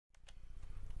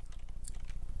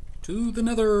To the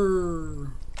nether.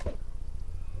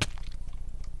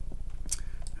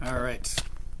 Alright.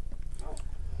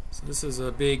 So this is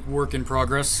a big work in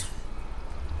progress.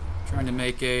 Trying to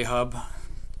make a hub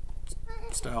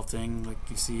style thing like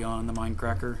you see on the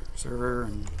Minecraft server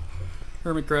and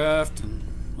Hermitcraft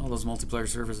and all those multiplayer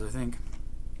servers, I think.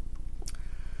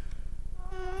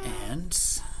 And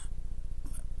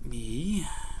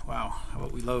wow, how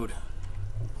about we load?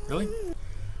 Really?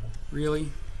 Really?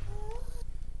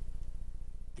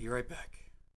 Be right back.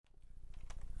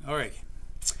 Alright.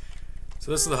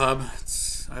 So this is the hub.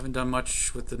 I haven't done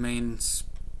much with the main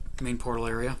portal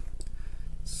area.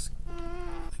 It's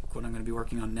what I'm going to be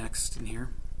working on next in here.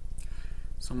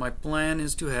 So my plan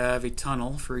is to have a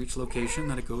tunnel for each location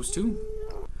that it goes to.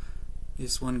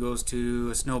 This one goes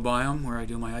to a snow biome where I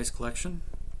do my ice collection.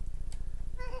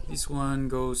 This one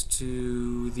goes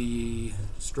to the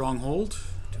stronghold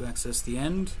to access the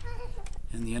end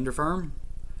and the ender farm.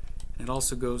 And it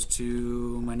also goes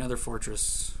to my nether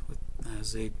fortress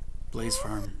as a blaze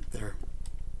farm there.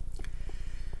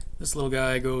 This little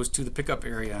guy goes to the pickup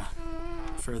area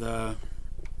for the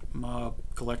mob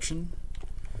collection.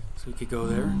 So we could go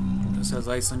there. This has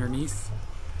ice underneath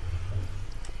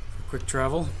for quick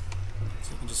travel.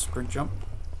 So you can just sprint jump.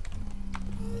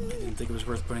 I didn't think it was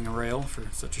worth putting a rail for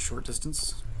such a short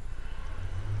distance.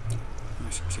 I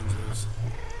should change those.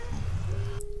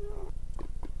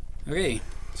 Okay,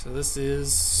 so this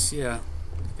is, yeah,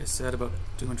 like I said, about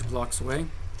 200 blocks away.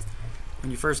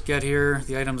 When you first get here,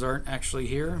 the items aren't actually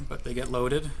here, but they get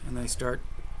loaded and they start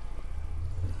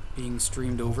being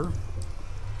streamed over.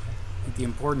 I think the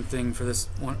important thing for this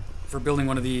one, for building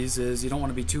one of these, is you don't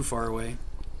want to be too far away.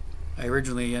 I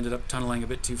originally ended up tunneling a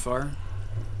bit too far.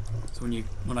 So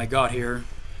when I got here,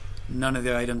 none of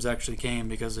the items actually came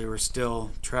because they were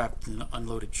still trapped in an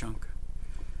unloaded chunk.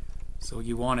 So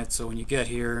you want it so when you get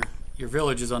here, your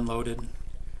village is unloaded,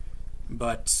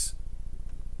 but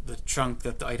the chunk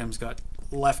that the items got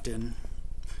left in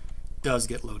does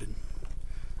get loaded.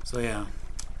 So yeah.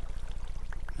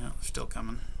 No, they're still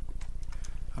coming.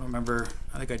 I don't remember,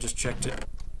 I think I just checked it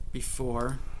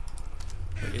before.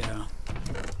 But yeah.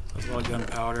 There's a lot of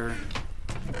gunpowder.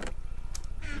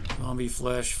 Zombie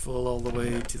flesh full all the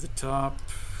way to the top.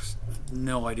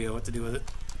 No idea what to do with it.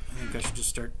 I think I should just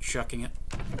start chucking it.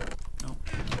 Nope.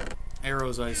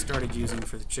 Arrows I started using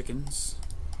for the chickens.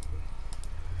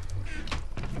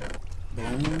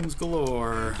 Bones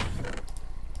galore.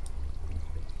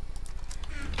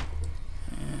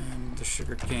 And the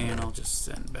sugar cane I'll just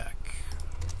send back.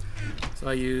 So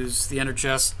I use the ender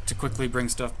chest to quickly bring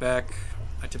stuff back.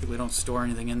 I typically don't store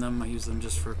anything in them. I use them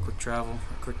just for quick travel,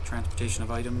 or quick transportation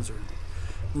of items, or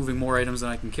moving more items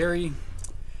than I can carry.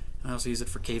 I also use it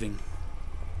for caving.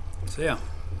 So yeah,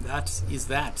 that is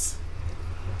that.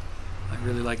 I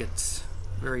really like it.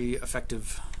 Very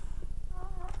effective.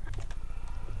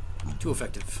 Too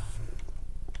effective.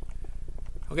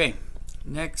 Okay,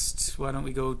 next, why don't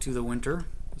we go to the winter?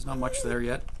 There's not much there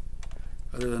yet,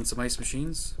 other than some ice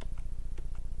machines.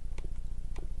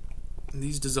 And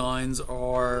these designs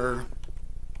are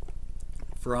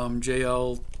from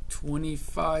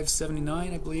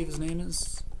JL2579, I believe his name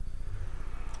is.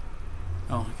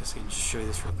 Oh, I guess I can just show you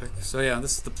this real quick. So yeah,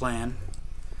 this is the plan.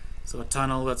 So a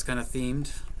tunnel that's kind of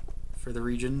themed for the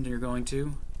region you're going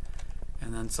to,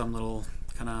 and then some little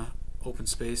kind of open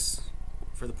space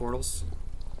for the portals.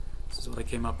 This is what I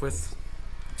came up with.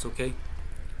 It's okay,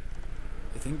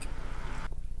 I think.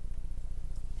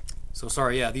 So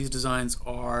sorry, yeah, these designs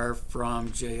are from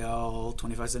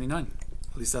JL2579.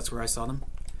 At least that's where I saw them.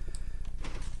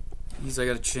 These I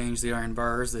gotta change the iron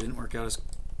bars. They didn't work out as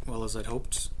well as I'd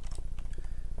hoped.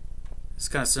 It's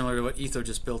kind of similar to what Etho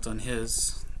just built on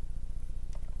his,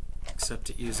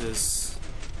 except it uses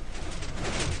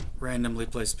randomly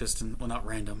placed piston, well, not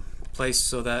random, placed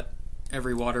so that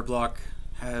every water block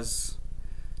has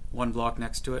one block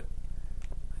next to it.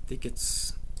 I think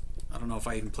it's, I don't know if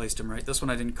I even placed them right. This one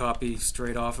I didn't copy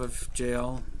straight off of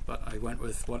JL, but I went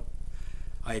with what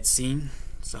I had seen.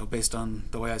 So based on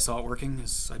the way I saw it working,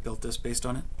 I built this based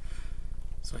on it.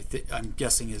 So I'm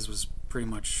guessing his was pretty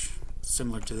much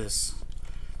similar to this.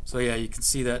 So yeah, you can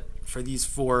see that for these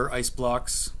 4 ice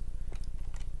blocks,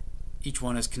 each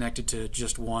one is connected to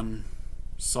just one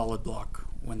solid block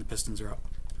when the pistons are up,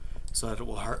 so that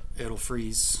it'll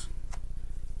freeze.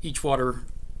 Each water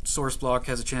source block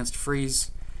has a chance to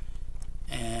freeze,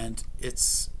 and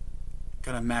it's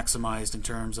kind of maximized in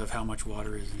terms of how much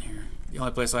water is in here. The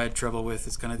only place I had trouble with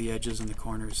is kind of the edges and the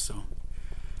corners, so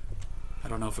I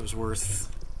don't know if it was worth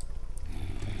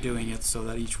doing it so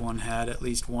that each one had at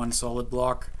least one solid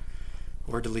block,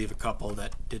 or to leave a couple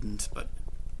that didn't, but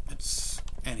it's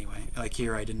anyway, like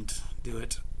here I didn't do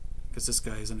it because this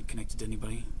guy isn't connected to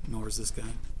anybody, nor is this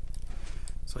guy.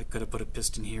 So I could have put a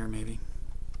piston here maybe.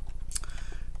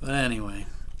 But anyway,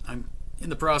 I'm in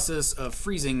the process of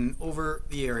freezing over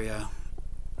the area.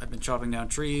 I've been chopping down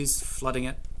trees, flooding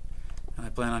it, and I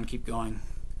plan on keep going.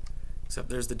 Except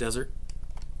there's the desert.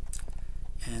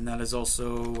 And that is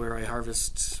also where I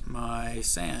harvest my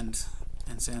sand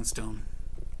and sandstone.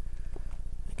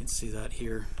 You can see that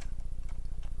here.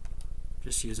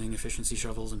 Just using efficiency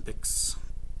shovels and picks.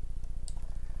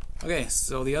 Okay,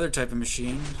 so the other type of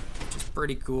machine, which is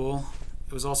pretty cool,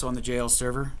 it was also on the jail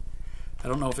server. I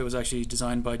don't know if it was actually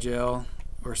designed by jail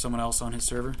or someone else on his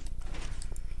server.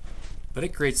 But it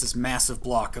creates this massive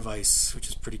block of ice, which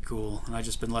is pretty cool. And I've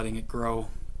just been letting it grow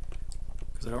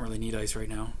because I don't really need ice right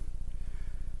now.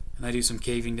 And I do some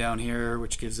caving down here,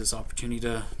 which gives this opportunity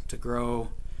to grow.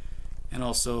 And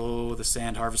also the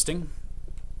sand harvesting.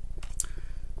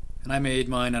 And I made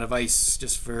mine out of ice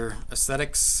just for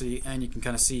aesthetics, and you can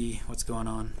kind of see what's going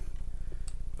on.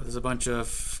 But there's a bunch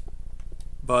of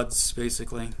buds,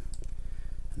 basically.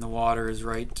 And the water is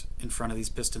right in front of these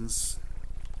pistons.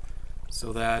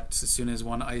 So that as soon as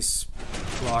one ice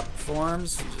block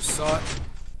forms, you just saw it,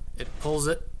 it pulls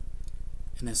it.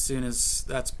 And as soon as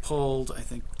that's pulled, I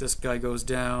think this guy goes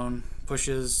down,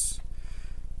 pushes,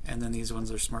 and then these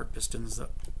ones are smart pistons that,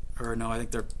 or no, I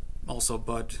think they're also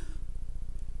bud,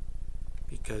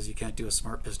 because you can't do a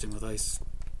smart piston with ice.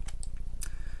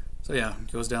 So yeah,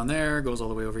 it goes down there, goes all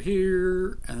the way over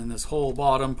here, and then this whole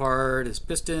bottom part is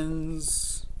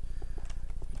pistons,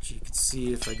 which you can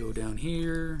see if I go down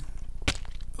here.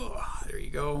 Oh, there you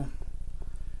go.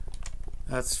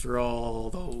 That's for all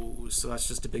those. So that's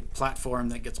just a big platform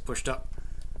that gets pushed up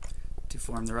to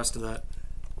form the rest of that.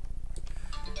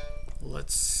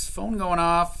 Let's, phone going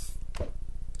off.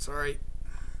 Sorry.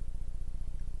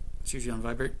 It's usually on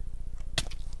vibrate.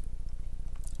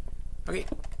 Okay,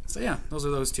 so yeah, those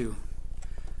are those two.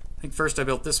 I think first I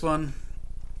built this one,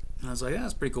 and I was like, yeah,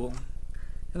 that's pretty cool.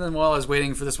 And then while I was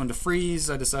waiting for this one to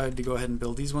freeze, I decided to go ahead and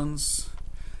build these ones.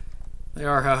 They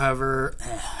are, however,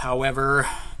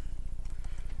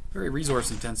 very resource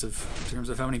intensive in terms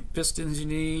of how many pistons you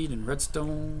need and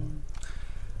redstone.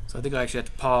 So I think I actually had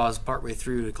to pause partway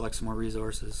through to collect some more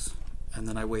resources, and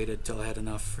then I waited till I had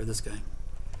enough for this guy.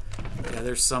 Yeah,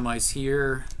 there's some ice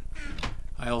here.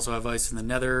 I also have ice in the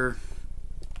nether,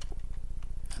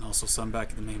 and also some back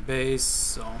in the main base,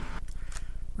 so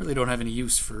really don't have any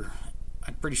use for,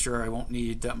 I'm pretty sure I won't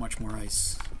need that much more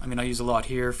ice. I mean, I use a lot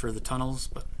here for the tunnels,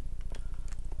 but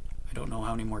I don't know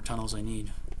how many more tunnels I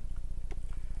need.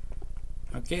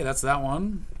 Okay, that's that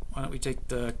one. Why don't we take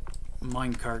the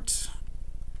minecart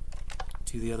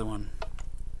to the other one.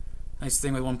 Nice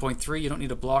thing with 1.3, you don't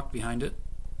need a block behind it.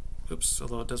 Oops,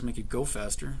 although it does make you go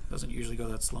faster. It doesn't usually go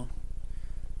that slow.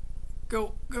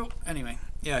 Go, go. Anyway,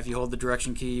 yeah, if you hold the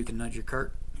direction key, you can nudge your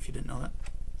cart, if you didn't know that.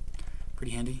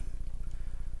 Pretty handy.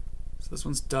 So this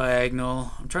one's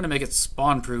diagonal. I'm trying to make it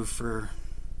spawn-proof for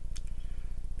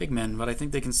pigmen, but I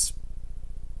think they can...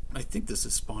 I think this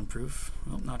is spawn-proof.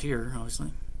 Well, not here,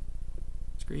 obviously.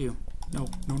 Screw you. No,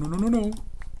 no, no, no, no, no.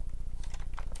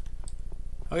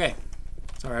 Okay.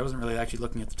 Sorry, I wasn't really actually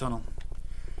looking at the tunnel.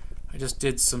 I just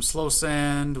did some slow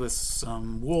sand with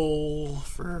some wool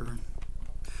for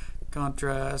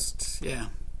contrast. Yeah.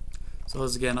 So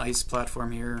there's again ice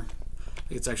platform here. I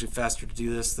think it's actually faster to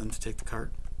do this than to take the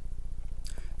cart.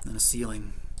 And then a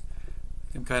ceiling.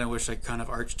 I kind of wish I kind of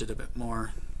arched it a bit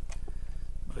more.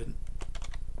 But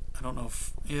I don't know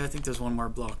if... Yeah, I think there's one more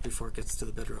block before it gets to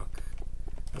the bedrock.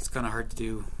 That's kind of hard to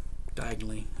do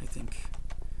diagonally, I think.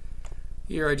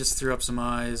 Here I just threw up some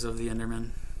eyes of the Enderman.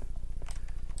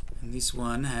 And this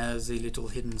one has a little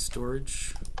hidden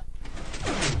storage.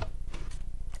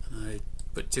 And I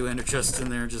put 2 ender chests in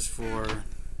there just for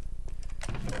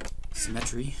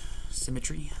symmetry.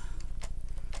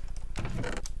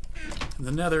 And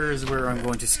the nether is where I'm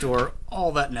going to store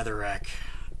all that netherrack.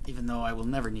 Even though I will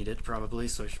never need it, probably,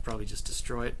 so I should probably just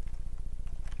destroy it.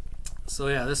 So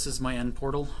yeah, this is my end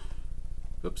portal.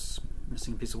 Oops,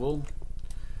 missing a piece of wool.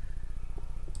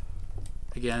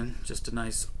 Again, just a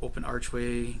nice open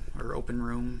archway, or open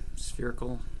room,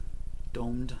 spherical,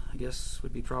 domed, I guess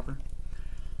would be proper.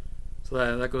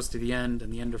 So that goes to the end,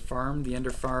 and the ender farm. The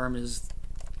ender farm is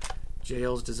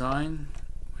Jail's design,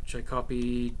 which I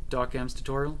copied DocAm's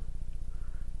tutorial.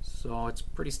 So it's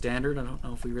pretty standard. I don't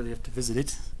know if we really have to visit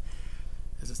it,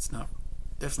 as it's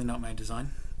definitely not my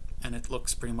design, and it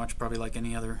looks pretty much probably like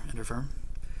any other ender farm.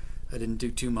 I didn't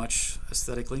do too much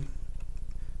aesthetically.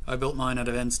 I built mine out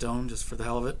of endstone just for the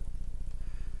hell of it.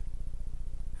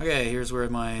 Okay, here's where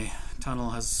my tunnel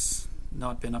has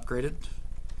not been upgraded.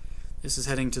 This is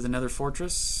heading to the Nether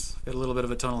Fortress. Got a little bit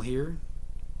of a tunnel here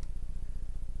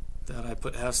that I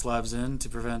put Ehotslabs in to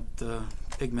prevent the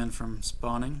pigmen from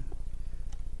spawning,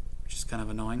 which is kind of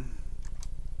annoying.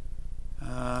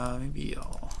 Maybe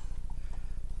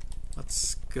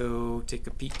let's go take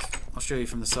a peek. I'll show you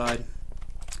from the side.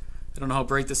 I don't know how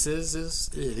bright this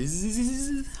is.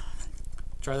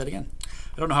 Try that again.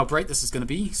 I don't know how bright this is going to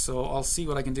be, so I'll see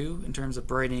what I can do in terms of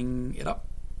brightening it up.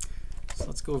 So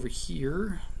let's go over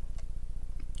here.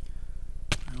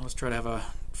 And let's try to have a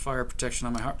fire protection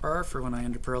on my hotbar for when I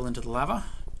underpearl into the lava.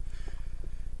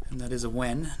 And that is a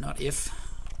when, not if.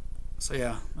 So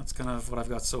yeah, that's kind of what I've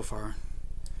got so far.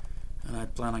 And I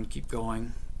plan on keep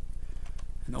going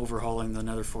and overhauling the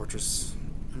Nether Fortress.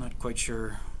 I'm not quite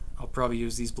sure. I'll probably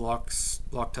use these block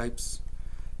types.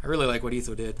 I really like what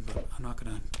Etho did, but I'm not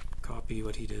going to copy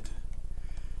what he did.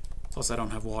 Plus I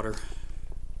don't have water.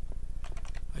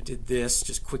 I did this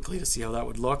just quickly to see how that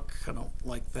would look. I don't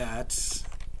like that.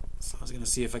 So I was going to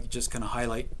see if I could just kind of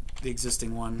highlight the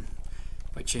existing one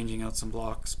by changing out some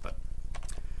blocks, but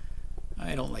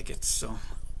I don't like it, so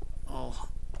I'll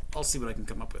see what I can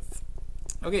come up with.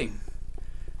 Okay,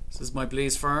 this is my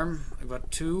blaze farm. I've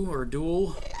got two, or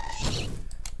dual.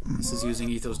 This is using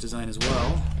Etho's design as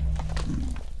well.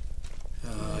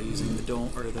 Using the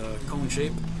dome or the cone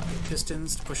shape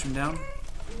pistons to push them down.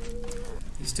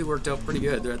 These two worked out pretty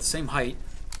good. They're at the same height.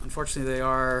 Unfortunately, they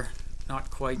are not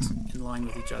quite in line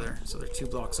with each other, so they're 2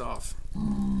 blocks off.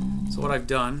 So what I've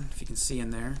done, if you can see in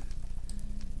there,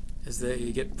 is that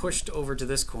you get pushed over to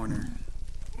this corner,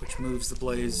 which moves the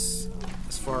blaze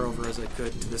as far over as I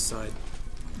could to this side.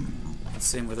 And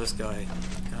same with this guy,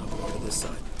 kind of over to this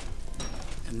side.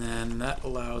 And then that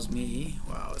allows me,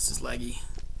 wow, this is laggy.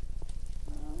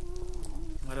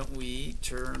 Why don't we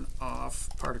turn off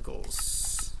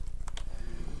particles?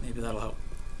 Maybe that'll help.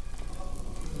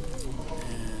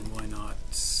 And why not?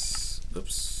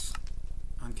 Oops.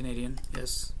 I'm Canadian.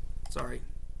 Yes. Sorry.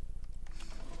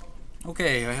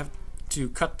 Okay, I have to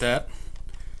cut that.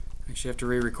 I actually have to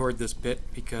re-record this bit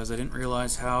because I didn't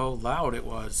realize how loud it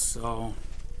was. So,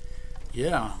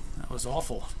 yeah, that was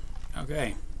awful.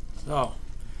 Okay, so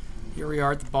here we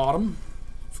are at the bottom.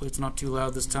 Hopefully it's not too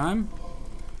loud this time.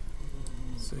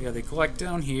 So yeah, they collect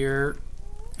down here,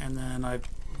 and then I've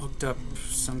hooked up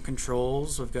some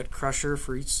controls. I've got crusher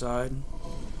for each side,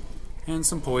 and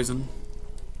some poison.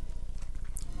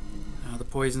 The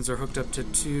poisons are hooked up to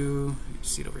 2, you can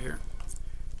see it over here,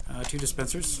 2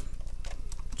 dispensers,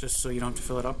 just so you don't have to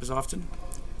fill it up as often.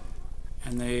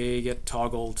 And they get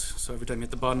toggled, so every time you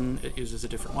hit the button, it uses a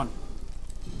different one.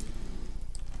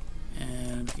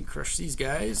 And we can crush these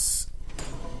guys.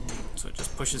 So it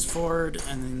just pushes forward,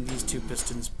 and then these 2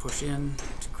 pistons push in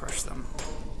to crush them.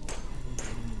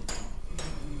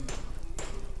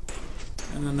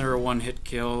 And then they're a 1-hit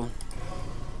kill,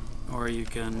 or you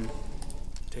can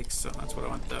take some, that's what I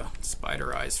want the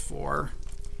spider eyes for,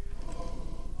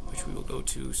 which we will go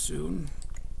to soon.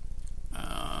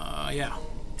 Yeah.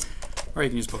 Or you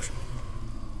can use potion.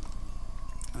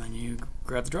 And then you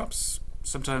grab the drops.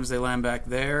 Sometimes they land back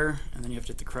there, and then you have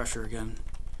to hit the crusher again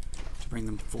to bring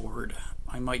them forward.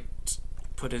 I might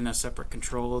put in a separate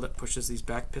control that pushes these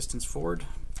back pistons forward.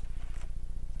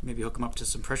 Maybe hook them up to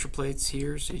some pressure plates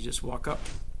here, so you just walk up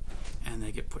and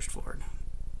they get pushed forward.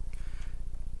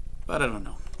 But I don't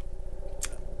know.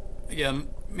 Again,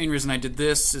 main reason I did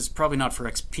this is probably not for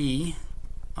XP,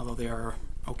 although they are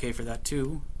okay for that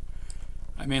too.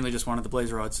 I mainly just wanted the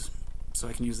blaze rods, so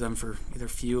I can use them for either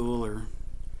fuel or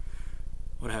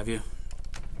what have you.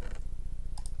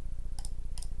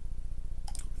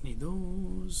 Need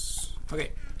those.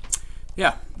 Okay.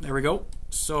 Yeah, there we go.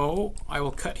 So I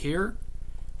will cut here,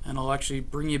 and I'll actually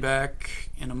bring you back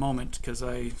in a moment because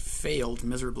I failed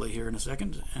miserably here in a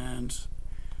second, and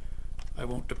I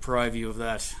won't deprive you of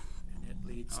that. And it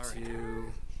leads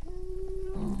to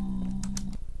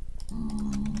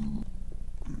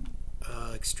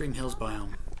Extreme Hills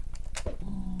biome.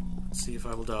 Let's see if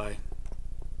I will die.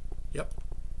 Yep.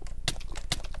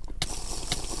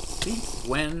 See?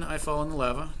 When I fall in the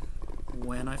lava.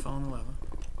 When I fall in the lava.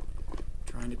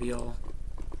 Trying to be all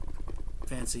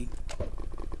fancy.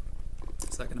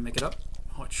 Is that going to make it up?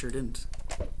 Oh, it sure didn't.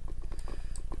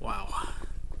 Wow.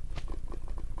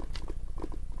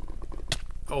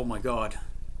 Oh my god.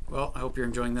 Well, I hope you're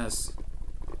enjoying this.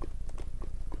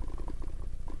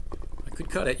 I could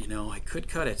cut it, you know. I could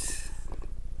cut it.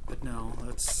 But no,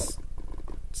 let's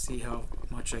see how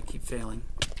much I keep failing.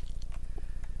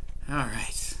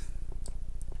 Alright.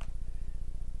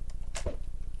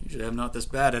 Usually I'm not this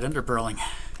bad at underpearling.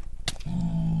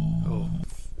 Oh.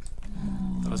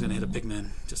 Thought I was going to hit a pigman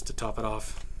just to top it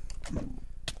off.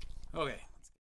 Okay.